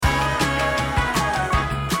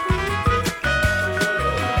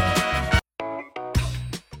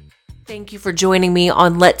Thank you for joining me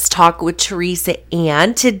on Let's Talk with Teresa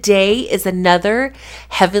Ann. Today is another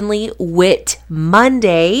Heavenly Wit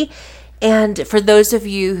Monday. And for those of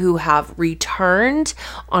you who have returned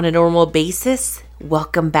on a normal basis,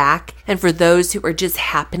 welcome back. And for those who are just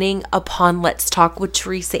happening upon Let's Talk with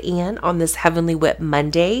Teresa Ann on this Heavenly Wit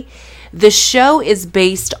Monday, the show is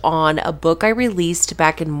based on a book I released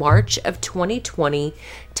back in March of 2020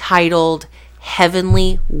 titled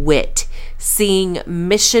Heavenly Wit, Seeing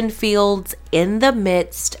Mission Fields in the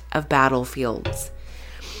Midst of Battlefields.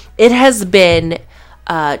 It has been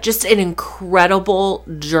just an incredible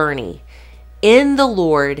journey in the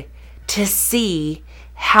Lord to see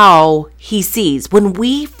how He sees. When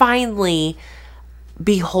we finally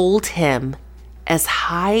behold Him as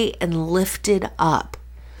high and lifted up,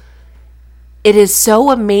 it is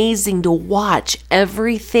so amazing to watch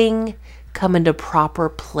everything come into proper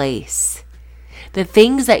place. The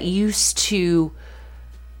things that used to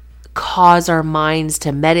cause our minds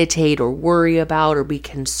to meditate or worry about or be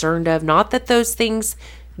concerned of, not that those things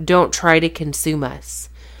don't try to consume us,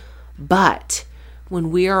 but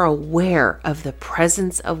when we are aware of the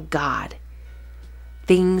presence of God,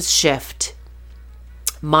 things shift,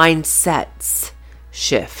 mindsets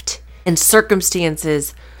shift, and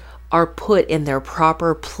circumstances are put in their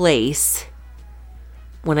proper place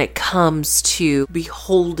when it comes to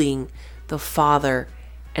beholding the Father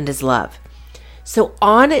and His love. So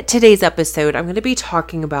on today's episode, I'm going to be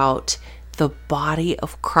talking about the body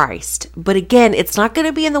of Christ. But again, it's not going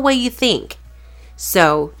to be in the way you think.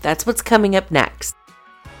 So that's what's coming up next.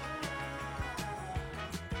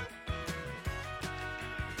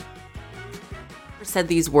 Said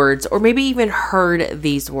these words, or maybe even heard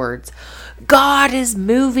these words. God is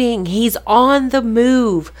moving. He's on the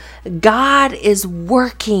move. God is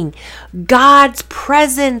working. God's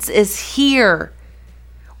presence is here.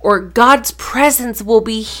 Or God's presence will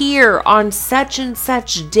be here on such and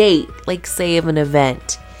such date, like say of an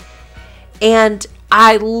event. And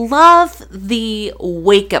I love the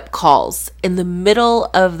wake-up calls in the middle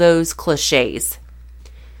of those cliches.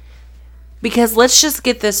 Because let's just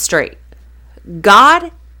get this straight.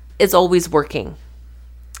 God is always working.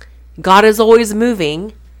 God is always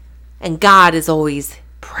moving, and God is always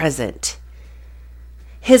present.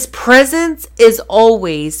 His presence is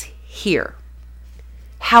always here.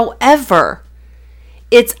 However,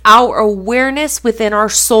 it's our awareness within our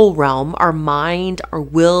soul realm, our mind, our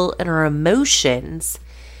will, and our emotions,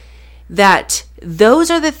 that those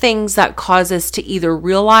are the things that cause us to either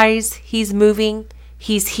realize He's moving,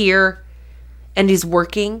 He's here, and He's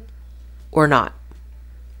working, or not.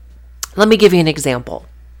 Let me give you an example.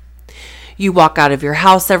 You walk out of your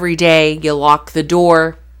house every day, you lock the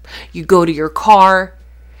door, you go to your car,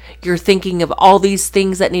 you're thinking of all these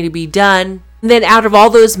things that need to be done. And then out of all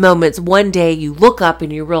those moments, one day you look up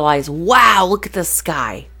and you realize, wow, look at the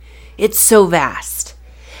sky. It's so vast.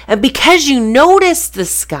 And because you noticed the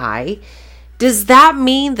sky, does that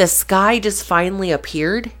mean the sky just finally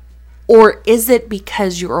appeared? Or is it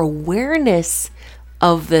because your awareness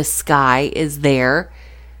of the sky is there,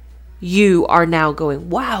 you are now going,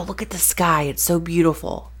 wow, look at the sky. It's so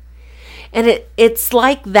beautiful. And it's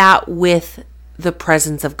like that with the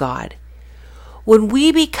presence of God. When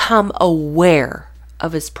we become aware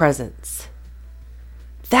of His presence,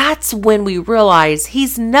 that's when we realize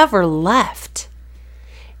He's never left.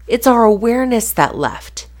 It's our awareness that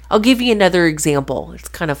left. I'll give you another example. It's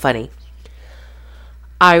kind of funny.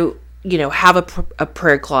 I, have a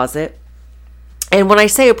prayer closet. And when I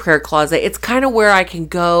say a prayer closet, it's kind of where I can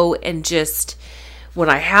go and just, when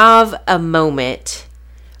I have a moment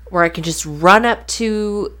where I can just run up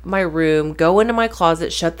to my room, go into my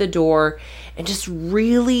closet, shut the door, and just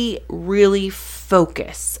really, really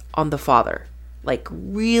focus on the Father. Like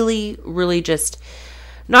really, really just,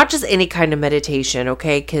 not just any kind of meditation,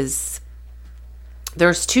 okay? Because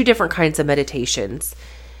there's two different kinds of meditations.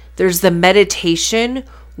 There's the meditation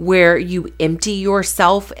where you empty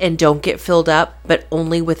yourself and don't get filled up, but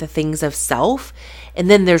only with the things of self. And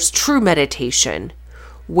then there's true meditation,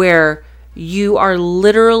 where you are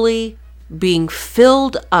literally being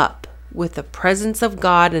filled up with the presence of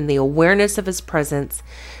God and the awareness of His presence,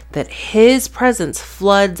 that His presence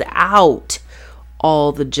floods out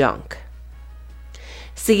all the junk.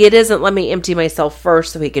 See, it isn't let me empty myself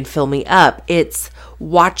first so He can fill me up. It's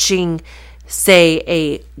watching, say,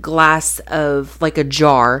 a glass of, like a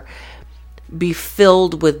jar, be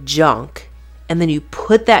filled with junk, and then you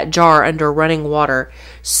put that jar under running water.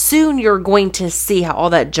 Soon you're going to see how all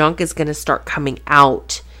that junk is going to start coming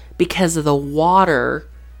out because of the water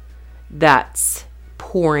that's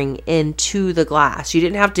pouring into the glass. You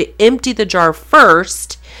didn't have to empty the jar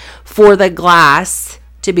first for the glass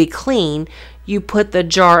to be clean, you put the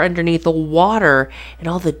jar underneath the water and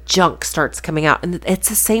all the junk starts coming out. And it's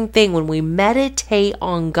the same thing when we meditate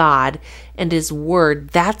on God and His Word.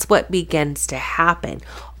 That's what begins to happen.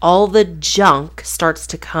 All the junk starts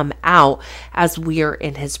to come out as we are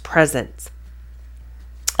in His presence.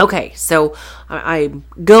 Okay, so I'm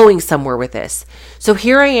going somewhere with this. So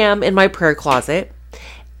here I am in my prayer closet,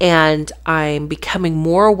 and I'm becoming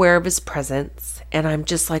more aware of His presence. And I'm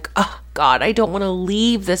just like, oh, God, I don't want to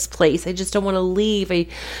leave this place. I just don't want to leave.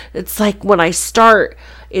 It's like when I start,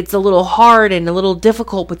 it's a little hard and a little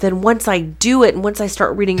difficult. But then once I do it and once I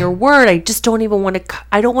start reading Your Word, I just don't even want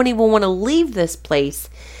to leave this place.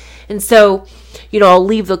 And so, I'll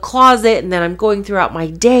leave the closet and then I'm going throughout my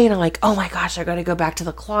day and I'm like, oh my gosh, I got to go back to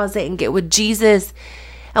the closet and get with Jesus.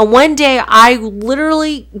 And one day I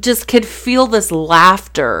literally just could feel this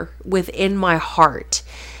laughter within my heart.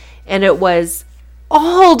 And it was,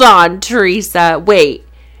 hold on, Teresa, wait,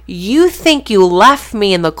 you think you left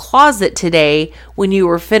me in the closet today when you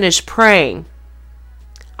were finished praying?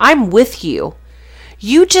 I'm with you.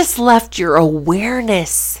 You just left your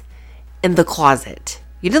awareness in the closet.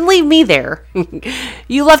 You didn't leave me there.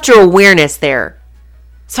 You left your awareness there.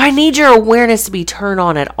 So I need your awareness to be turned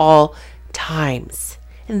on at all times.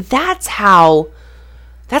 And that's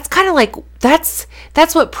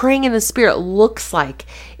what praying in the Spirit looks like.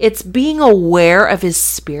 It's being aware of His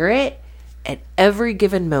Spirit at every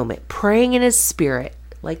given moment. Praying in His Spirit.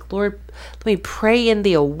 Like, Lord, let me pray in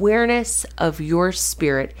the awareness of Your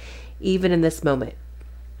Spirit, even in this moment.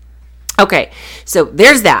 Okay, so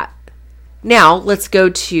there's that. Now, let's go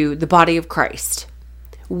to the body of Christ.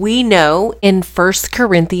 We know in 1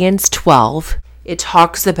 Corinthians 12, it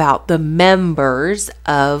talks about the members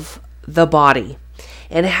of the body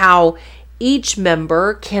and how each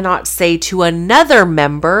member cannot say to another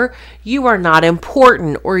member, you are not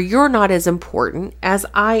important or you're not as important as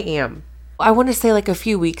I am. I want to say like a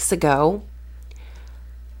few weeks ago,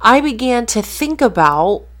 I began to think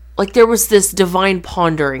about there was this divine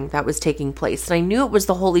pondering that was taking place. And I knew it was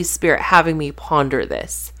the Holy Spirit having me ponder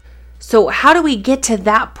this. So how do we get to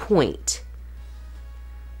that point?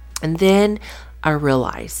 And then I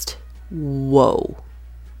realized, whoa.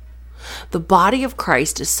 The body of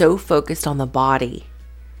Christ is so focused on the body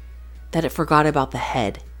that it forgot about the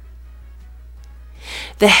head.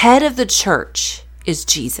 The head of the church is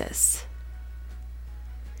Jesus.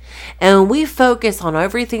 And when we focus on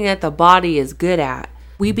everything that the body is good at,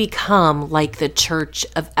 we become like the church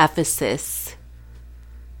of Ephesus,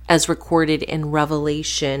 as recorded in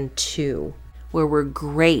Revelation 2, where we're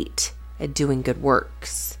great at doing good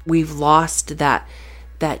works. We've lost that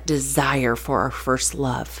desire for our first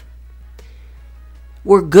love.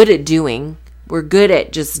 We're good at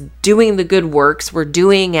just doing the good works. We're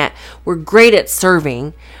great at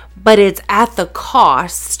serving, but it's at the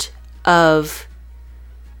cost of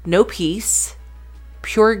no peace,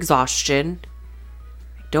 pure exhaustion.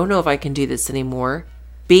 Don't know if I can do this anymore,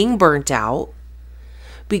 being burnt out,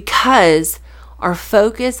 because our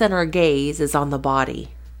focus and our gaze is on the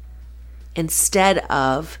body instead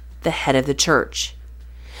of the head of the church.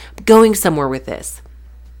 I'm going somewhere with this.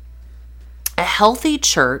 A healthy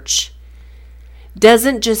church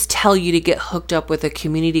doesn't just tell you to get hooked up with a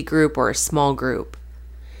community group or a small group.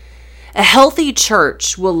 A healthy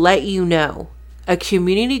church will let you know a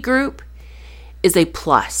community group is a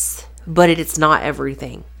plus, but it is not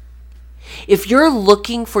everything. If you're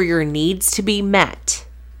looking for your needs to be met,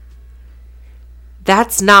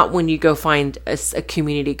 that's not when you go find a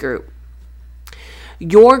community group.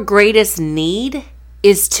 Your greatest need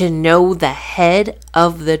is to know the head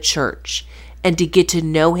of the church and to get to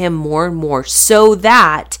know him more and more, so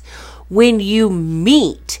that when you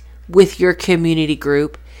meet with your community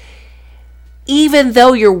group, even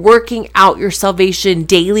though you're working out your salvation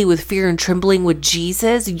daily with fear and trembling with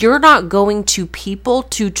Jesus, you're not going to people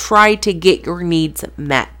to try to get your needs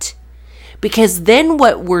met. Because then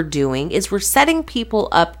what we're doing is we're setting people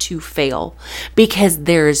up to fail, because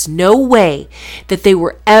there is no way that they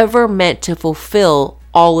were ever meant to fulfill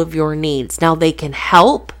all of your needs. Now, they can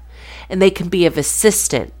help and they can be of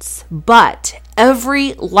assistance, but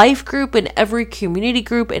every life group and every community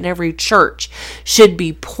group and every church should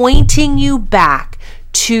be pointing you back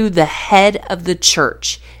to the head of the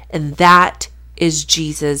church, and that is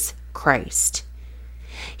Jesus Christ.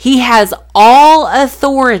 He has all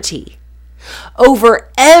authority over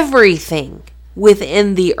everything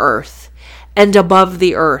within the earth and above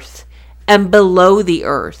the earth and below the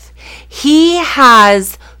earth. He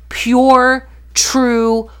has pure,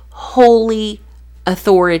 true, holy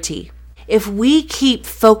authority. If we keep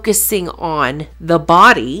focusing on the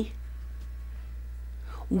body,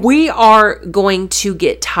 we are going to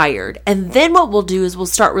get tired. And then what we'll do is we'll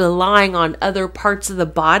start relying on other parts of the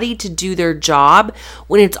body to do their job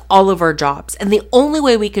when it's all of our jobs. And the only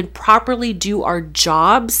way we can properly do our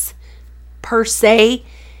jobs per se,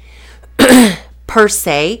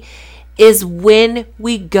 is when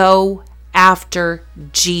we go after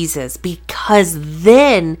Jesus, because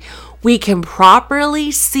then we can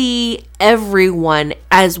properly see everyone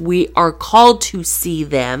as we are called to see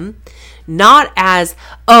them, not as,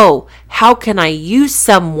 oh, how can I use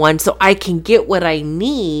someone so I can get what I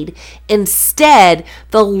need? Instead,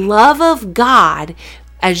 the love of God,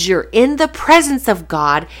 as you're in the presence of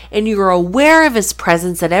God and you're aware of His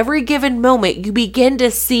presence at every given moment, you begin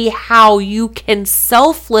to see how you can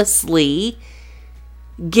selflessly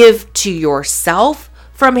give to yourself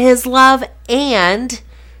from His love and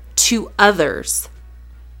to others.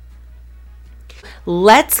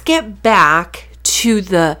 Let's get back to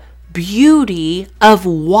the beauty of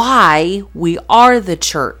why we are the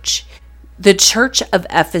church. The church of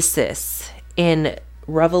Ephesus in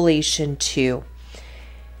Revelation 2.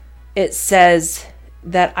 It says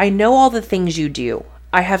that I know all the things you do.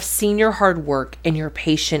 I have seen your hard work and your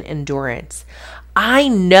patient endurance. I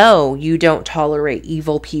know you don't tolerate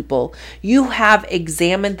evil people. You have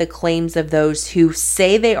examined the claims of those who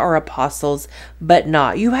say they are apostles, but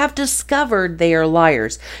not. You have discovered they are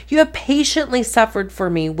liars. You have patiently suffered for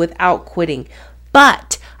me without quitting.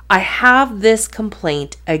 But I have this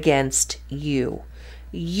complaint against you.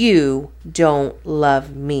 You don't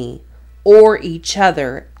love me or each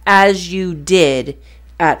other as you did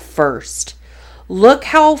at first. Look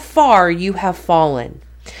how far you have fallen.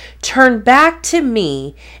 Turn back to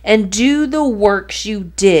me and do the works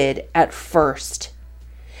you did at first.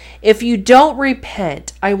 If you don't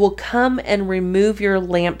repent, I will come and remove your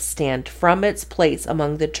lampstand from its place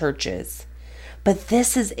among the churches. But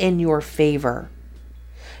this is in your favor.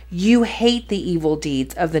 You hate the evil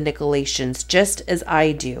deeds of the Nicolaitans just as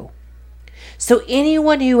I do. So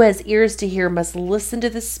anyone who has ears to hear must listen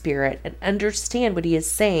to the Spirit and understand what He is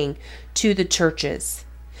saying to the churches.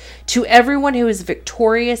 To everyone who is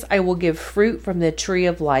victorious, I will give fruit from the tree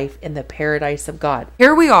of life in the paradise of God.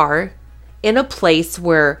 Here we are in a place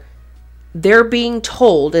where they're being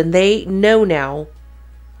told, and they know now,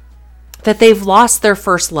 that they've lost their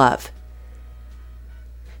first love.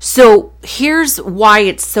 So here's why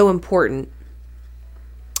it's so important.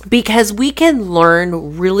 Because we can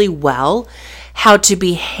learn really well how to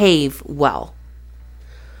behave well.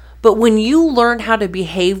 But when you learn how to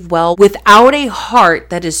behave well without a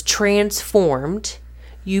heart that is transformed,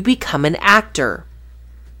 you become an actor.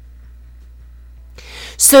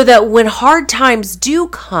 So that when hard times do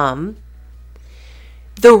come,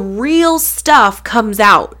 the real stuff comes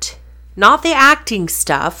out. Not the acting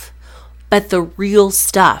stuff, but the real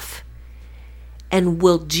stuff. And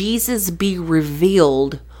will Jesus be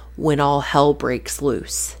revealed when all hell breaks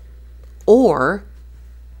loose? Or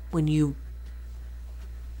when you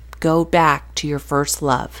go back to your first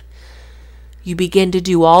love. You begin to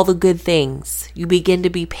do all the good things. You begin to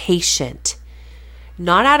be patient.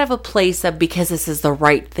 Not out of a place of because this is the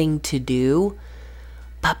right thing to do,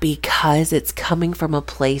 but because it's coming from a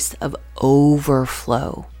place of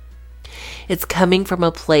overflow. It's coming from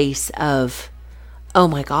a place of, oh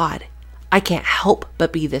my God, I can't help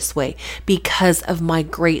but be this way because of my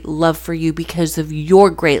great love for you, because of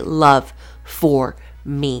your great love for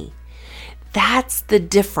me. That's the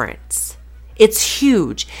difference. It's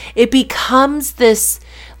huge. It becomes this,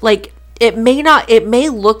 like, it may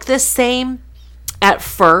look the same at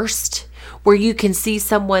first, where you can see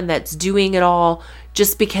someone that's doing it all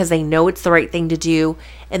just because they know it's the right thing to do.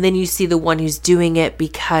 And then you see the one who's doing it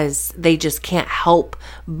because they just can't help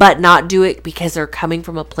but not do it because they're coming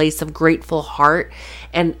from a place of grateful heart.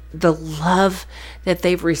 And the love that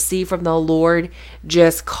they've received from the Lord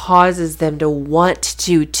just causes them to want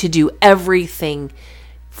to do everything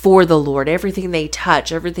for the Lord. Everything they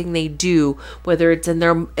touch, everything they do, whether it's in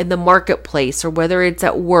the marketplace, or whether it's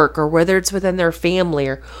at work, or whether it's within their family,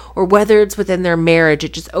 or whether it's within their marriage,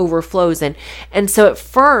 it just overflows. And so at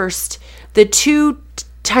first, the two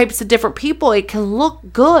types of different people, it can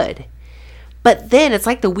look good, but then it's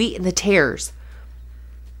like the wheat and the tares.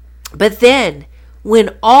 But then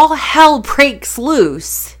when all hell breaks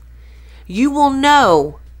loose, you will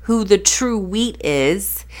know who the true wheat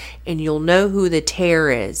is, and you'll know who the tare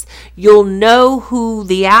is. You'll know who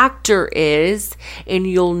the actor is, and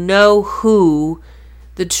you'll know who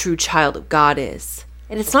the true child of God is.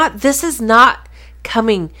 And this is not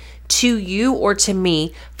coming to you or to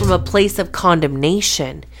me from a place of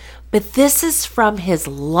condemnation, but this is from His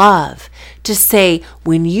love to say,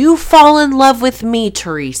 when you fall in love with me,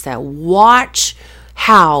 Teresa, watch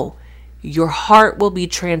how your heart will be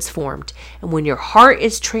transformed. And when your heart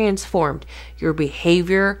is transformed, your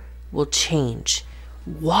behavior will change.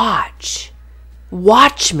 Watch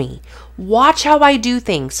me. Watch how I do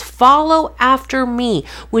things. Follow after me.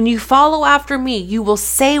 When you follow after me, you will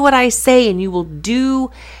say what I say and you will do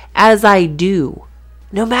as I do,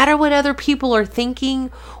 no matter what other people are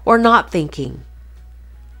thinking or not thinking.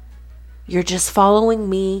 You're just following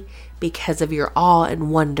me because of your awe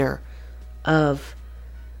and wonder of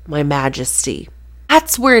my majesty.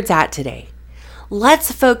 That's where it's at today.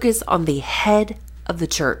 Let's focus on the head of the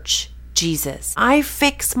church, Jesus. I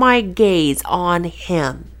fix my gaze on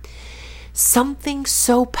him. Something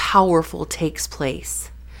so powerful takes place.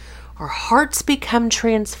 Our hearts become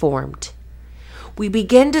transformed. We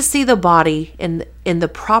begin to see the body in the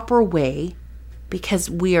proper way because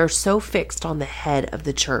we are so fixed on the head of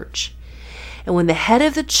the church. And when the head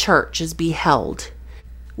of the church is beheld,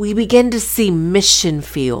 we begin to see mission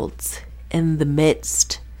fields in the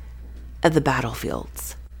midst of the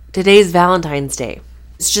battlefields. Today's Valentine's Day.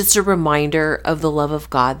 It's just a reminder of the love of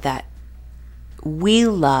God that we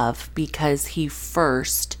love because he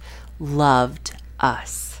first loved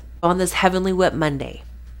us. On this Heavenly Whip Monday,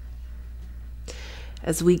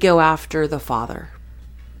 as we go after the Father,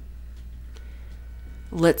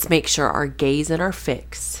 let's make sure our gaze and our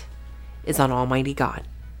fix is on Almighty God.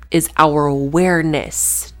 Is our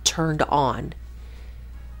awareness turned on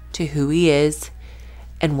to who he is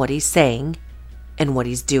and what he's saying and what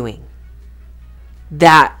he's doing?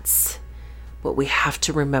 That's what we have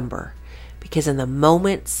to remember. Because in the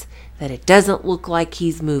moments that it doesn't look like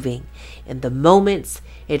he's moving, in the moments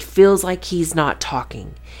it feels like he's not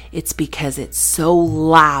talking, it's because it's so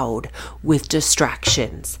loud with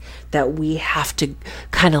distractions that we have to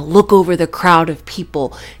kind of look over the crowd of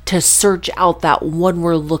people to search out that one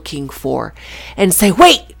we're looking for and say,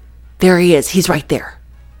 wait, there he is. He's right there.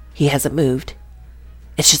 He hasn't moved.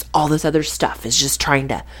 It's just all this other stuff is just trying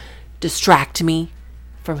to distract me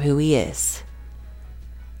from who he is.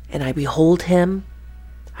 And I behold him.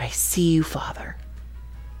 I see you, Father.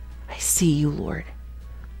 I see you, Lord.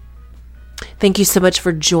 Thank you so much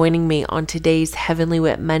for joining me on today's Heavenly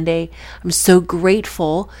Whip Monday. I'm so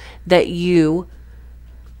grateful that you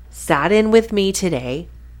sat in with me today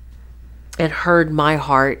and heard my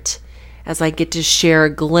heart as I get to share a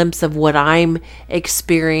glimpse of what I'm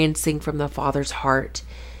experiencing from the Father's heart.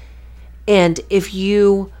 And if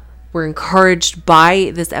you were encouraged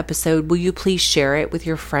by this episode, will you please share it with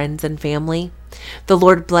your friends and family? The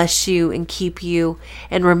Lord bless you and keep you.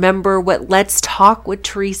 And remember what Let's Talk with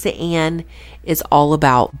Teresa Ann is all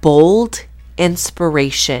about: bold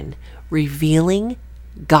inspiration, revealing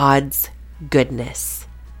God's goodness.